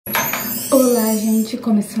Olá, gente,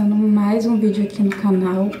 começando mais um vídeo aqui no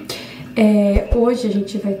canal. Hoje a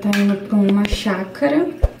gente vai estar indo pra uma chácara.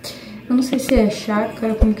 Eu não sei se é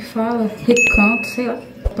chácara, como que fala? Recanto, sei lá.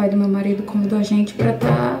 O pai do meu marido convidou a gente pra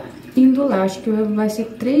estar indo lá. Acho que vai ser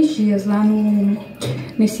 3 dias lá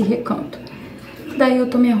nesse recanto. Daí eu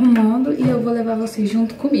tô me arrumando e eu vou levar vocês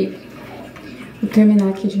junto comigo. Vou terminar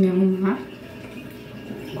aqui de me arrumar.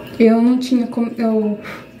 Eu não tinha como...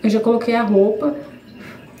 Eu já coloquei a roupa.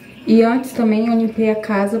 E antes também eu limpei a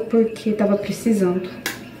casa porque tava precisando.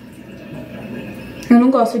 Eu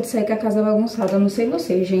não gosto de sair com a casa bagunçada, eu não sei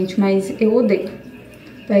vocês, gente, mas eu odeio.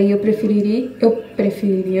 Daí eu preferi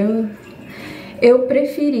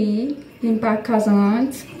limpar a casa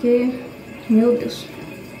antes, porque, meu Deus.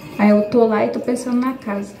 Aí eu tô lá e tô pensando na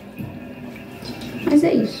casa. Mas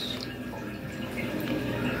é isso.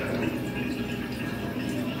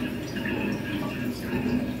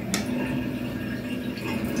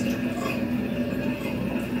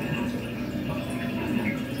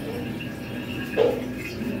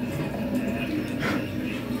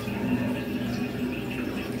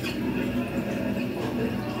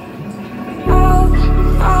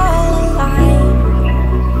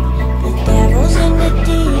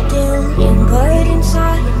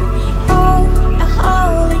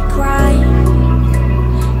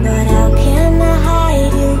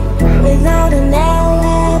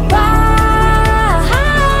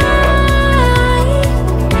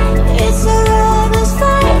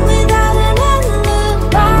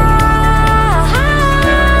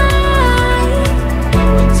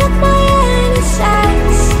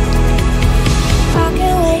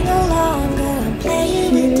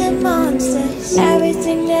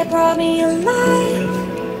 Brought me alive.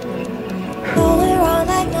 Going around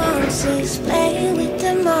like monsters, playing with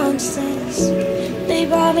the monsters. They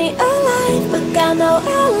brought me alive, but got no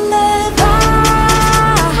alibi.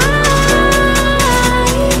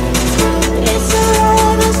 It's a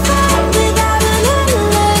lover's fight without an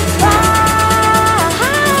alibi.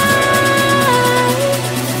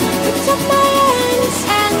 It's up my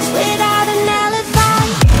hands without an alibi.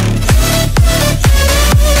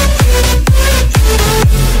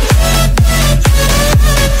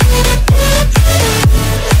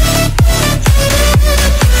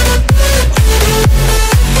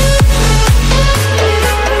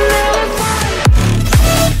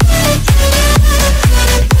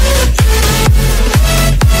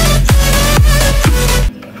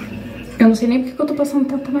 Eu não sei nem porque eu tô passando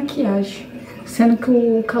tanta maquiagem, sendo que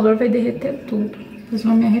o calor vai derreter tudo. Vocês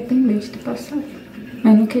vão me arrepender de ter passado.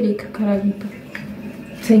 Mas não queria que a cara limpa.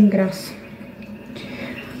 Sem graça.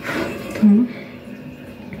 Então,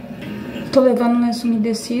 tô levando um lenço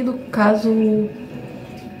umedecido, caso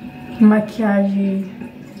a maquiagem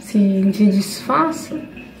se desfaça,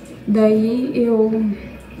 daí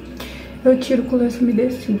eu tiro com o lenço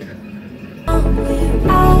umedecido.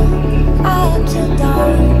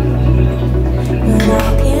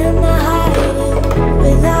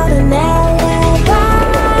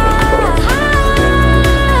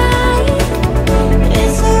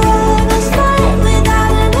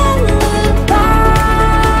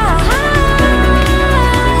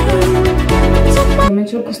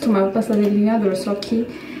 Realmente eu costumava passar delineador, só que,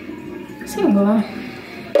 sei lá,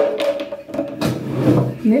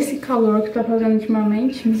 nesse calor que tá fazendo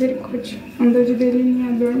ultimamente, misericórdia, andar de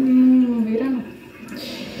delineador não vira não.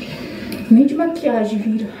 Nem de maquiagem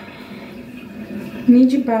vira. Nem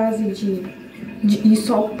de base e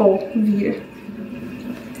só pó vira.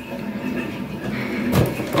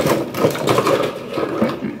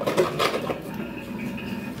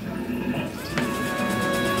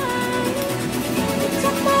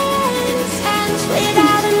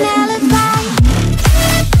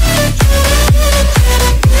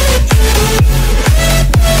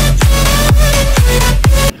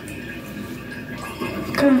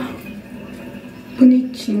 Fica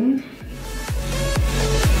bonitinho.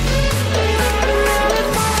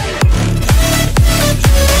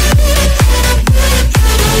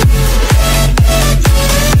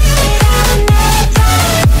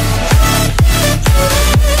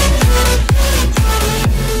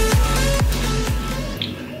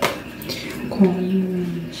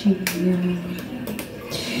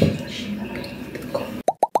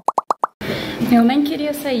 Eu nem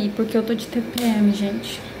queria sair porque eu tô de TPM,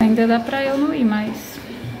 gente. Ainda dá pra eu não ir, mas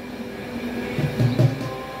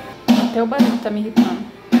até o barulho tá me irritando.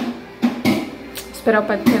 Esperar o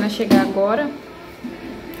pai do Pena chegar agora.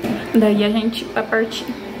 Daí a gente vai partir.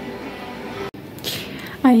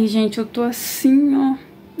 Aí, gente, eu tô assim, ó.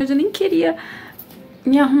 Mas eu nem queria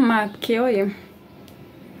me arrumar, porque, olha,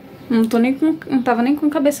 não tava nem com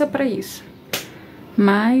cabeça pra isso.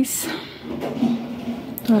 Mas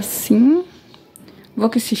tô assim. Vou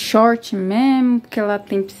com esse short mesmo, porque lá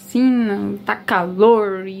tem piscina, tá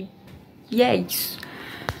calor e é isso.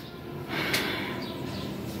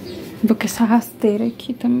 Vou com essa rasteira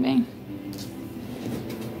aqui também.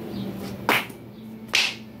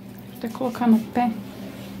 Vou até colocar no pé.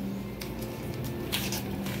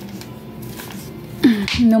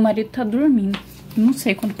 Meu marido tá dormindo. Não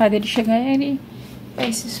sei, quando o pai dele chegar, ele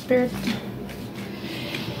vai se esperto.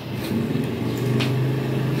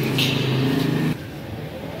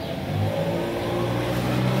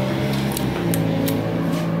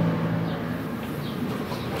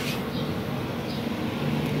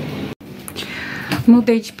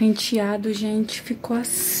 Mudei de penteado, gente. Ficou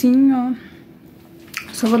assim, ó.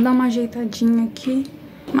 Só vou dar uma ajeitadinha aqui,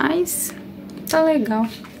 mas tá legal.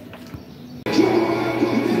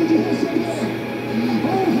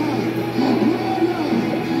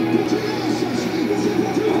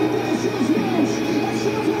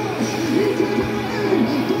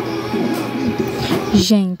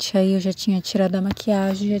 Gente, aí eu já tinha tirado a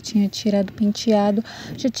maquiagem, já tinha tirado o penteado,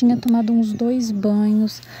 já tinha tomado uns 2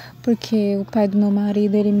 banhos, porque o pai do meu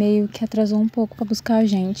marido, ele meio que atrasou um pouco pra buscar a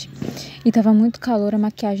gente. E tava muito calor, a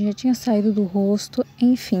maquiagem já tinha saído do rosto,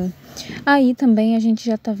 enfim. Aí também a gente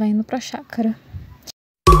já tava indo pra chácara.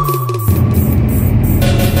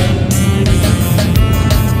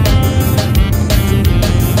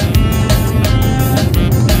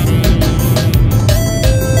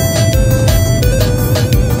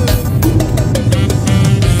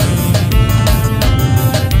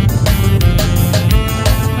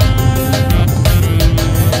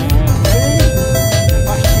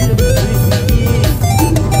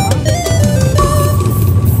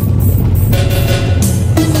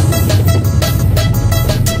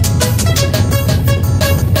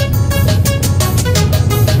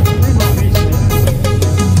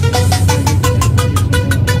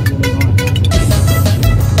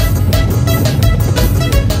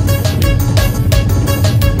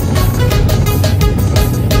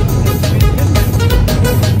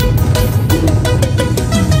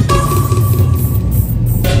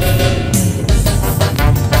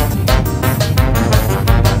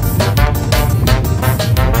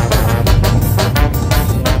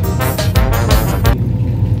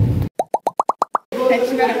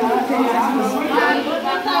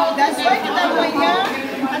 Das 8 da manhã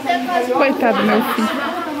até quase... Coitado do meu filho.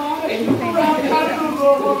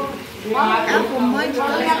 A mãe de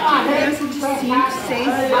criança de 5, 6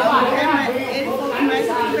 anos. Ele falou que mais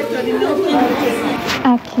ele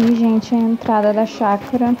não. Aqui, gente, é a entrada da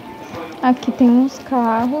chácara. Aqui tem uns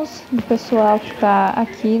carros do pessoal que tá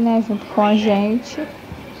aqui, né, junto com a gente.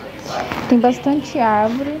 Tem bastante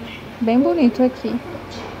árvore, bem bonito aqui.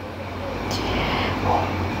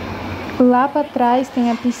 Lá pra trás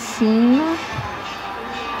tem a piscina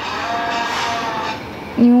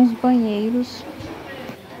e uns banheiros.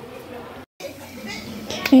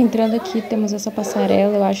 Entrando aqui temos essa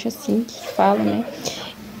passarela, eu acho assim que fala, né?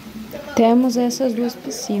 Temos essas 2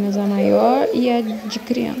 piscinas, a maior e a de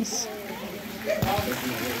criança.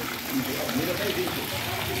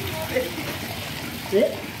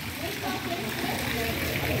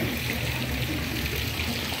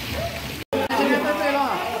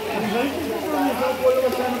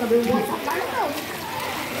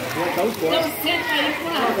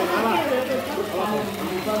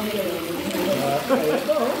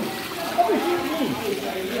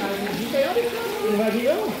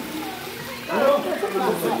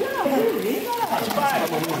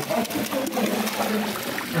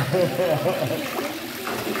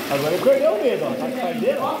 Agora eu perdi o medo, ó. Tá com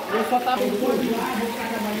dele, ó. Eu só tava.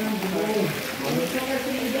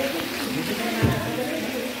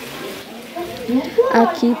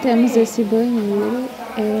 Aqui temos esse banheiro,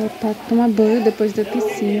 para tomar banho depois da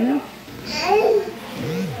piscina.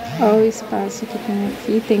 Olha o espaço que tem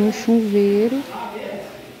aqui, tem um chuveiro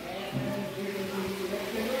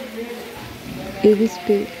e o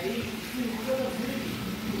espelho.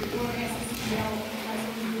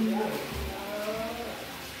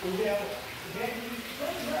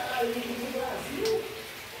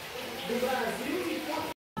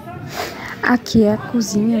 Aqui é a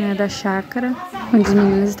cozinha, né, da chácara, onde os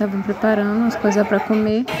meninos estavam preparando as coisas para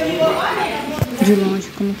comer. De longe,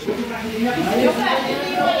 como que é.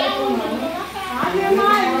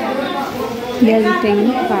 E ali tem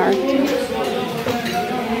um quarto.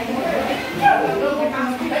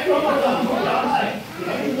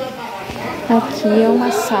 Aqui é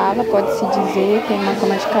uma sala, pode-se dizer, tem uma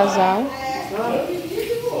cama de casal.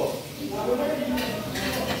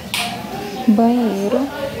 Banheiro.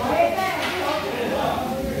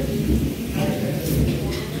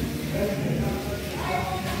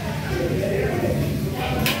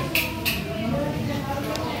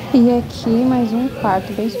 E aqui mais um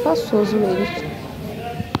quarto, bem espaçoso ele.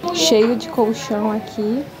 Cheio de colchão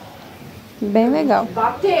aqui, bem legal.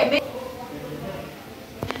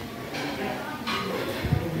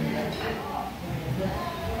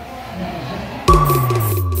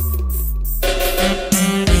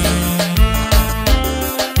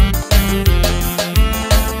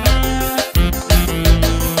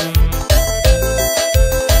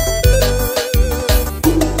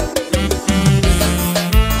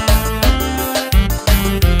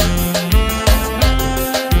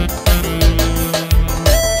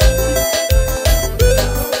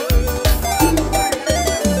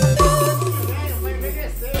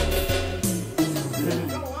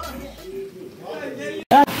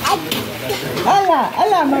 Olha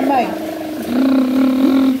lá, mamãe.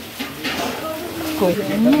 Coisa.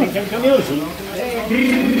 Tem caminhãozinho.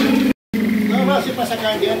 Não, vai assim pra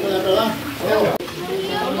sacar dentro, lá pra lá.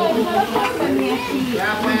 Vai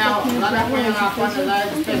apanhar na panela,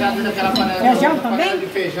 despejar dentro daquela panela. Feijão também? De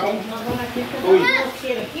feijão.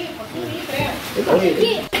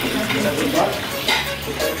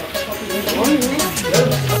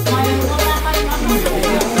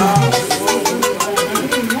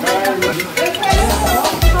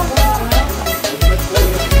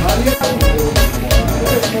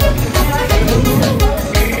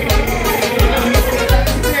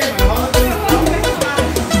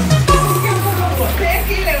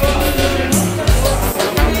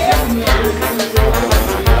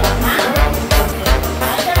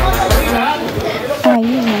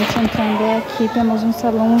 Aí, gente, entrando aqui, temos um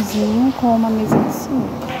salãozinho com uma mesa de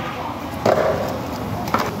sinuca.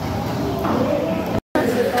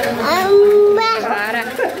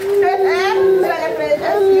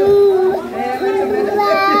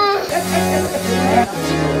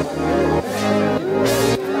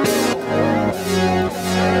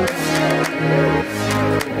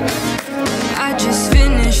 I just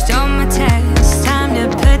finished all my tests. Time to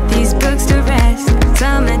put these books to rest.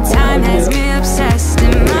 Summertime has me obsessed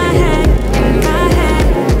in my head, in my head.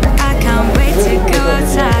 I can't wait to go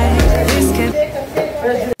outside. This could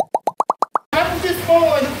Vai pro dispor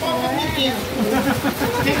hoje, o fogo é pequeno.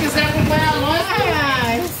 Quem quiser acompanhar nós,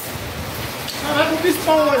 vai pro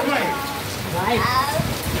dispor hoje, mãe. Vai.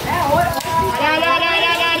 É hora.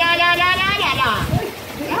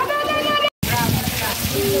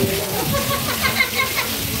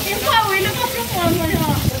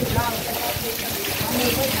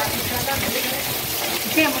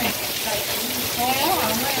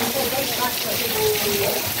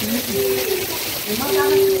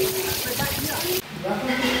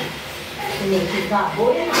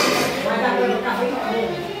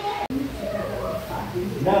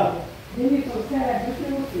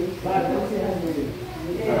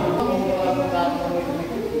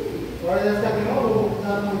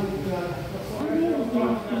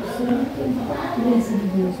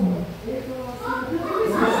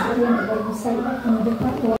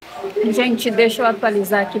 Gente, deixa eu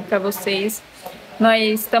atualizar aqui pra vocês.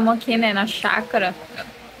 Nós estamos aqui, né, na chácara.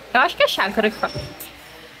 Eu acho que é chácara que fala.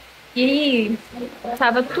 E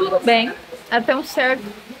tava tudo bem até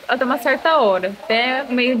uma certa hora. Até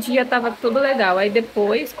o meio-dia tava tudo legal. Aí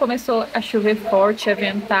depois começou a chover forte, a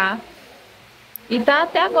ventar. E tá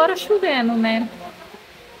até agora chovendo, né?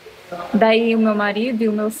 Daí o meu marido e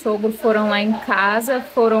o meu sogro foram lá em casa,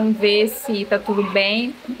 foram ver se tá tudo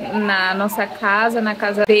bem na nossa casa, na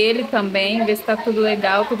casa dele também, ver se tá tudo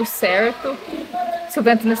legal, tudo certo. Se o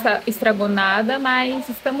vento não estragou nada, mas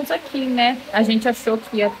estamos aqui, né? A gente achou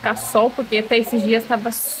que ia ficar sol, porque até esses dias estava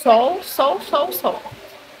sol.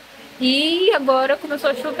 E agora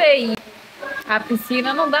começou a chover e a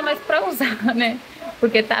piscina não dá mais para usar, né?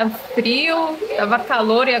 Porque tá frio, tava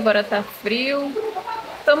calor e agora tá frio.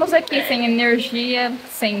 Estamos aqui sem energia,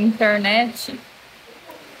 sem internet.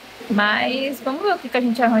 Mas vamos ver o que a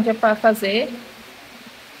gente arranja para fazer.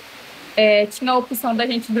 Tinha a opção da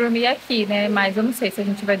gente dormir aqui, né? Mas eu não sei se a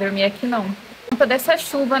gente vai dormir aqui, não. Por conta dessa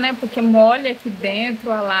chuva, né? Porque molha aqui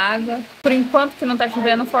dentro, alaga. Por enquanto que não tá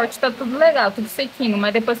chovendo forte, tá tudo legal, tudo sequinho.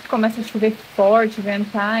 Mas depois que começa a chover forte,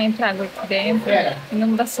 ventar, entra água aqui dentro e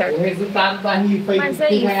não dá certo. O resultado da rifa aí, mas é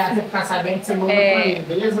quem ganhar, isso. você ficar sabendo, você manda pra ele,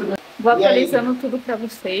 beleza? Vou atualizando tudo pra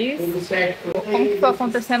vocês. Tudo certo. Como que foi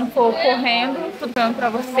acontecendo, foi ocorrendo, tudo dando pra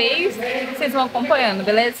vocês. Vocês vão acompanhando,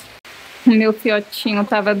 beleza? O meu fiotinho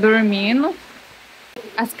tava dormindo.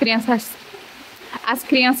 As crianças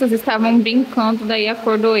estavam brincando, daí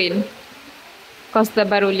acordou ele. Por causa da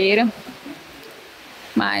barulheira.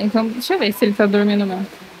 Mas deixa eu ver se ele tá dormindo mesmo.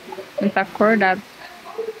 Ele tá acordado.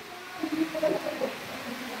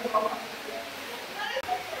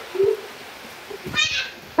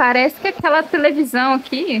 parece que aquela televisão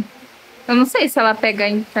aqui, eu não sei se ela pega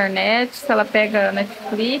internet, se ela pega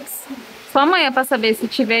Netflix. Só amanhã pra saber se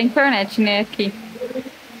tiver internet, né, aqui.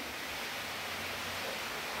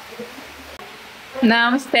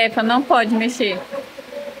 Não, Stefan, não pode mexer.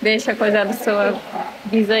 Deixa a coisa do seu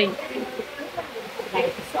bis aí.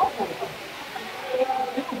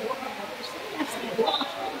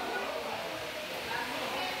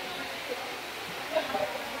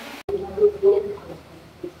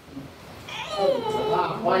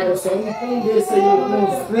 Olha, eu só um pão desse aí, com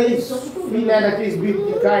uns 3 filé daqueles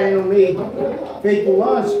bicos de carne no meio, feito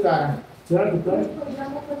lanche, cara.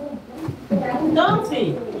 Não,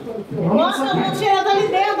 filho. Nossa, eu vou tirar dali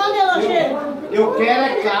dentro, olha lá, cheiro. Eu quero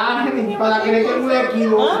é carne, para aquele molequinho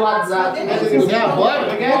no WhatsApp. Você é agora?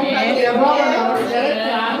 Eu quero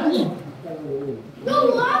carne. Do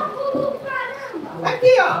louco do caramba.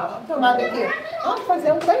 Aqui, ó. Tomada aqui. Vamos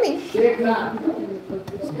fazer um pra mim.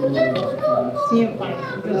 Sim, pai.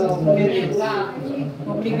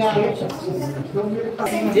 Obrigado.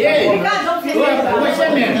 E aí? Você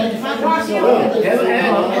mesmo.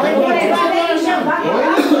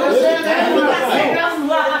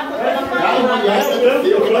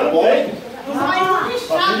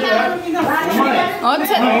 Onde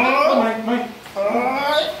você...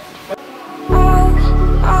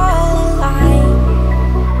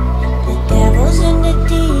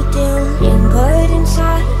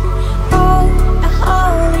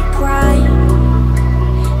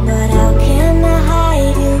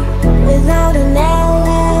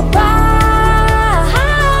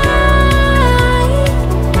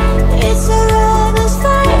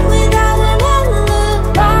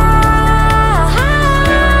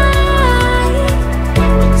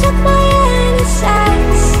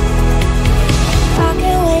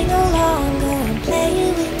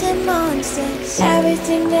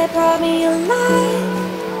 Everything that brought me alive,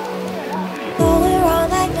 going wrong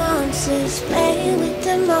like monsters, playing with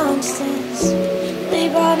the monsters. They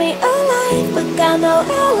brought me alive, but got no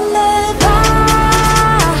alibi.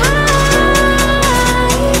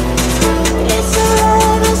 It's a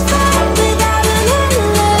lover's fight without an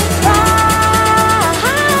alibi.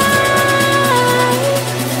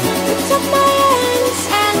 Took my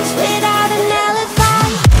innocence without an alibi.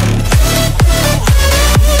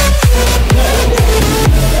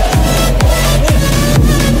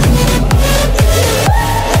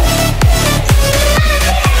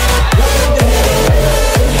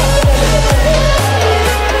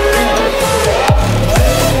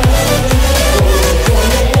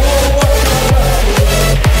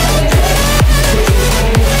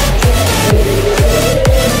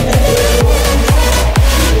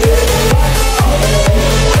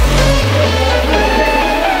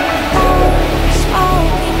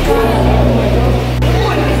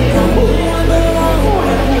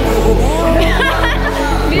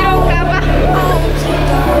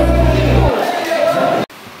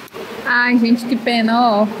 Ai, gente, que pena,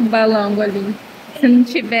 ó, o balango ali. Se não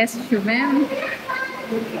tivesse chovendo,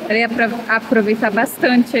 eu ia aproveitar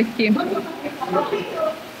bastante aqui.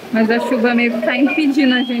 Mas a chuva meio que tá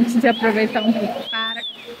impedindo a gente de aproveitar um pouco. Para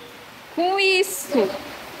com isso!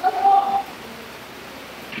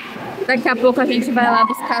 Daqui a pouco a gente vai lá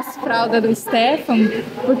buscar as fraldas do Stefan,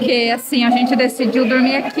 porque assim, a gente decidiu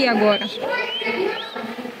dormir aqui agora.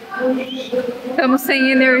 Estamos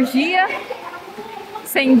sem energia,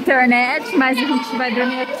 sem internet, mas a gente vai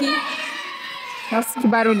dormir aqui. Nossa, que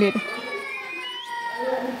barulheira.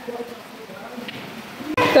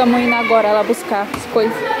 Estamos indo agora lá buscar as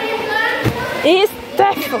coisas.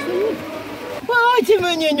 Stefan! Pode,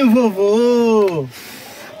 menino vovô!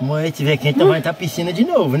 Mãe, tiver quente, então vai estar piscina de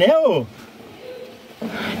novo, né, ô?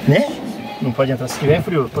 Né? Não pode entrar se tiver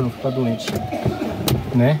frio, pra não ficar doente.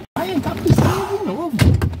 Né? Vai entrar piscina de novo.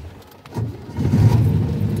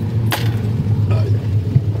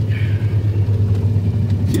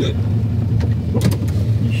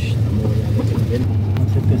 Ixi, tá molhado. Quando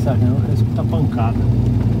você pensar que não, vai escutar pancada.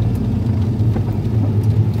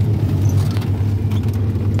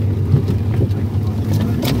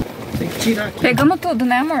 Pegamos tudo,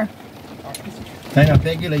 né, amor? Thay,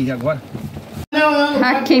 pega ele aí agora.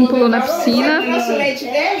 A quem pulou na piscina. Nosso leite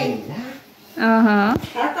dele? Aham.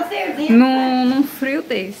 Ela tá fervendo. Num frio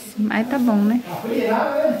desse. Mas tá bom, né?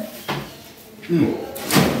 Meu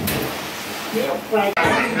pai.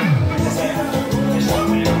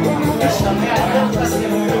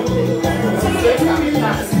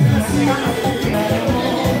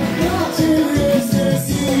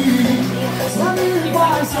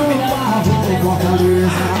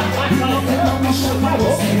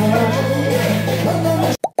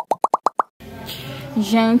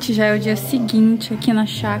 Gente, já é o dia seguinte aqui na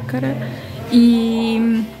chácara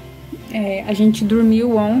e a gente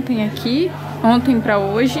dormiu ontem aqui, ontem pra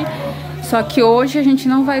hoje, só que hoje a gente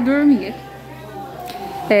não vai dormir,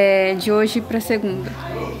 de hoje pra segunda.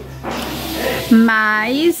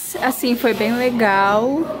 Mas, assim, foi bem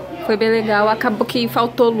legal, acabou que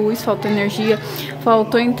faltou luz, faltou energia,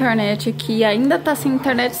 faltou internet aqui, ainda tá sem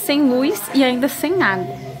internet, sem luz e ainda sem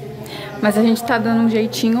água. Mas a gente tá dando um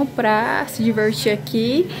jeitinho pra se divertir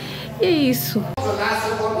aqui. E é isso.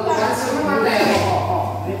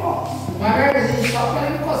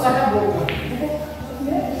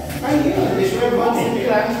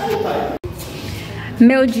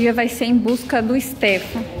 Meu dia vai ser em busca do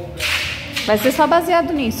Stefan. Vai ser só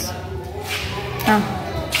baseado nisso.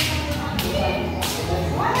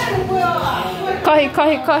 Corre,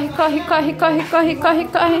 corre, corre, corre, corre, corre, corre, corre,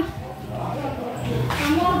 corre.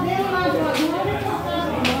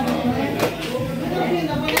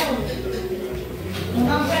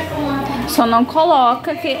 Só não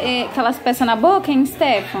coloca aquelas peças na boca, hein,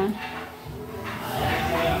 Stefan?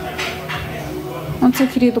 Onde seu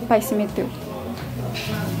querido pai se meteu?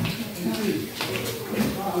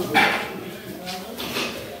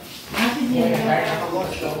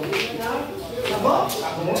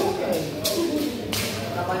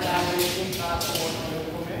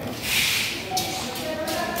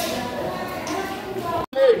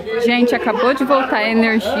 Gente, acabou de voltar a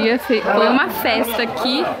energia, foi uma festa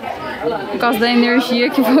aqui por causa da energia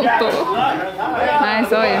que voltou.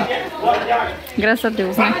 Mas olha, graças a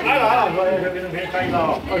Deus, né?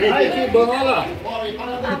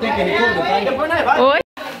 Oi?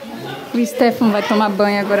 O Stefan vai tomar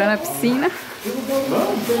banho agora na piscina.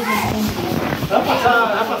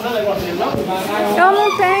 Eu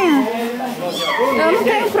não tenho. Eu não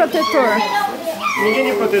tenho protetor. Ninguém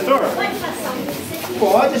tem protetor?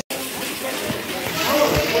 Pode.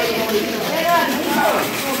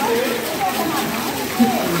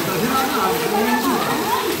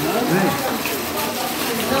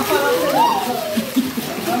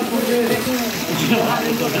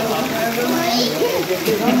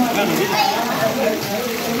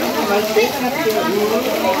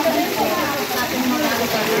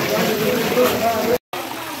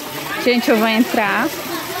 Gente, eu vou entrar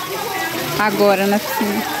agora na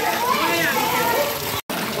piscina.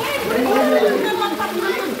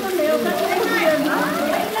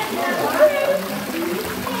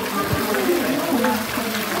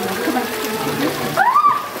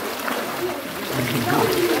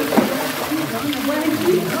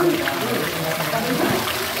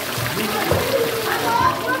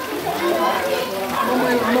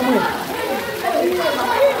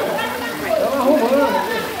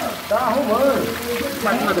 Tá arrumando.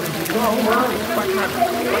 Faz nada, tô arrumando. Faz nada.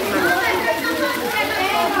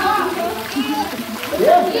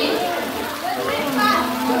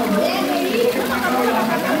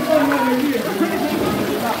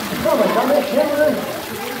 Não, mas tá mexendo, né?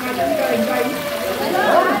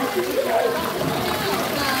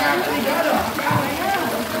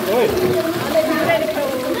 Oi.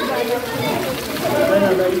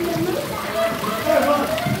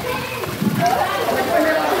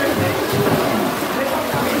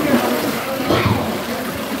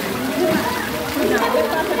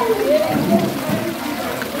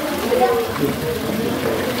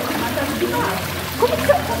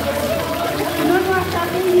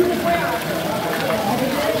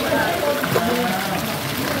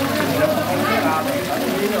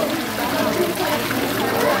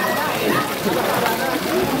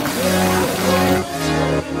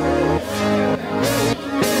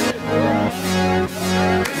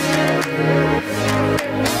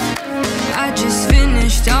 I just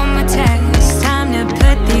finished all my tests. Time to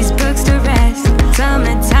put these books to rest.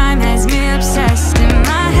 Summertime has me obsessed. In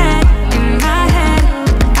my head,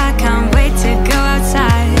 I can't wait to go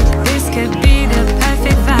outside. This could be the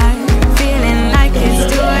perfect vibe. Feeling like it's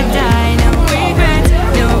do or die.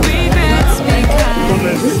 No regrets, because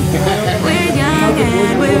we're young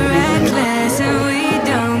and we're reckless and we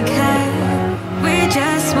don't care. We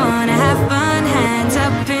just wanna have fun, hands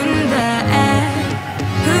up in the air.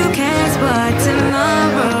 Who cares what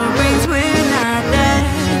tomorrow brings? We're not there.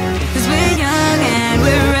 'Cause we're young and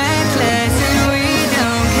we're reckless and we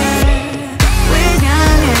don't care. We're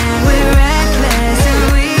young and we're reckless and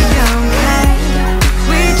we don't care.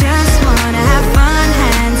 We just wanna have fun,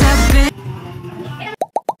 hands up in.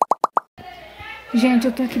 Gente,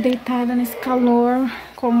 eu tô aqui deitada nesse calor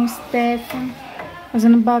com o Stefan,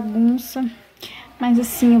 fazendo bagunça. Mas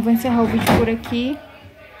assim, eu vou encerrar o vídeo por aqui.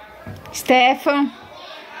 Stefan,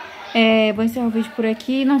 Vou encerrar o vídeo por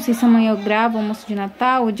aqui. Não sei se amanhã eu gravo o almoço de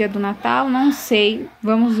Natal, o dia do Natal, não sei.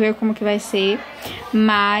 Vamos ver como que vai ser.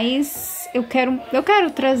 Mas eu quero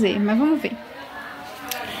trazer, mas vamos ver.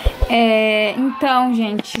 Então,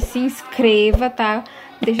 gente, se inscreva, tá?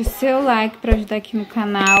 Deixa seu like pra ajudar aqui no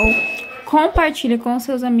canal. Compartilha com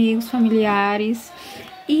seus amigos, familiares.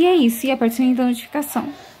 E é isso, e aperta o sininho da notificação.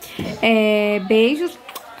 Beijos,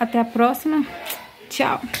 até a próxima.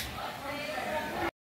 Tchau.